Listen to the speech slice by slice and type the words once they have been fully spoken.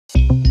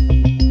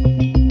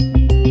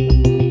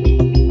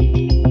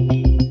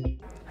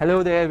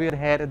Hello there, we are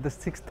here at the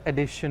 6th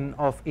edition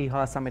of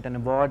IHA Summit and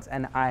Awards,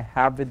 and I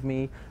have with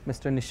me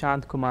Mr.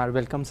 Nishant Kumar.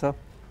 Welcome, sir.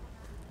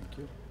 Thank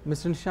you.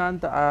 Mr.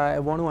 Nishant, I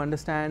want to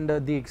understand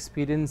the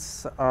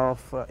experience of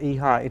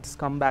IHA. It's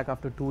come back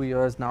after 2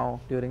 years now.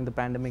 During the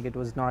pandemic, it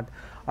was not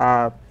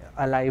a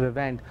live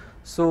event.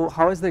 So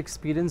how has the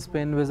experience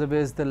been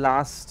vis-a-vis the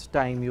last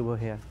time you were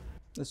here?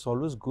 It's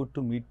always good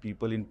to meet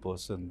people in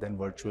person than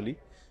virtually.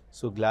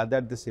 So glad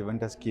that this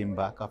event has came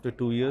back after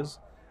 2 years,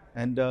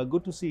 and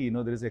good to see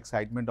there is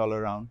excitement all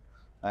around,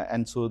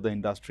 and so the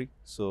industry.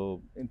 So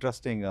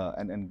interesting,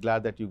 and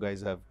glad that you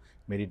guys have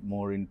made it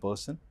more in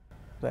person.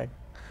 Right.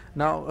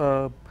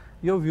 Now,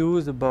 your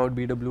views about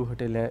BW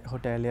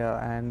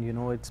Hotelier,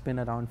 and it's been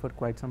around for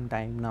quite some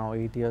time now,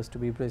 8 years to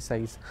be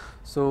precise.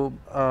 So,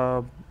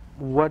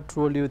 what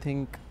role do you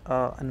think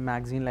a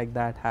magazine like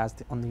that has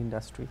on the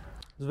industry?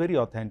 It's very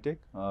authentic.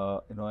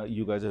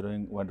 You guys are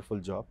doing a wonderful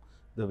job.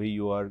 The way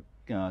you are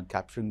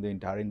capturing the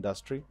entire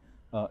industry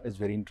is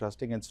very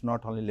interesting. And it's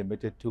not only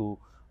limited to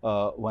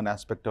one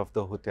aspect of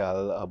the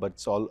hotel, but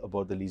it's all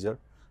about the leisure,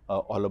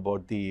 all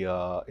about the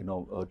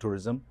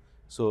tourism.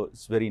 So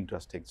it's very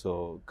interesting.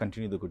 So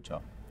continue the good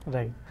job.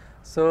 Right.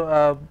 So,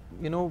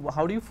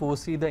 how do you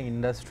foresee the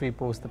industry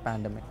post the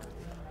pandemic?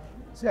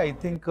 See, I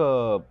think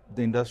the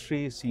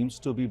industry seems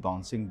to be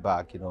bouncing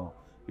back.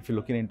 If you're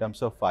looking in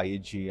terms of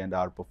IHG and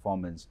our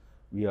performance,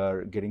 we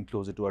are getting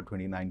closer to our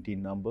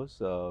 2019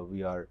 numbers.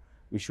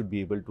 We should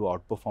be able to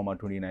outperform our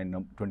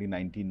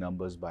 2019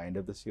 numbers by end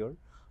of this year.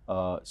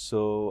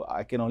 So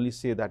I can only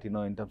say that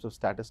in terms of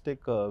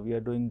statistic, we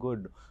are doing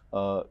good.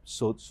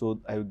 So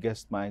I would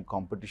guess my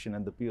competition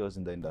and the peers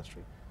in the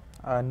industry.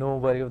 No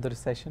worry of the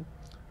recession?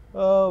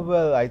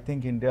 Well, I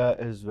think India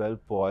is well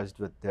poised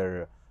with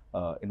their,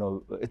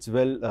 it's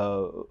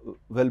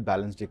well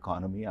balanced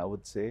economy, I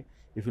would say.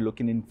 If you look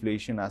in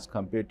inflation as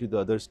compared to the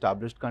other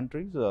established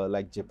countries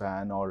like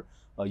Japan or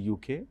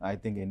UK, I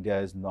think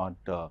India is not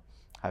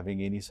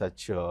having any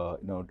such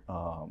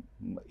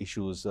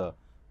issues.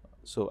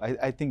 So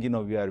I think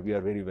we are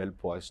very well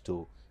poised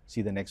to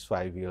see the next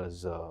 5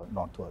 years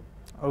northward.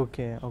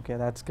 Okay,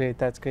 that's great.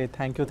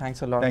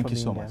 Thanks a lot. Thank for you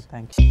being so here. much.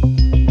 Thank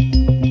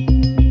you.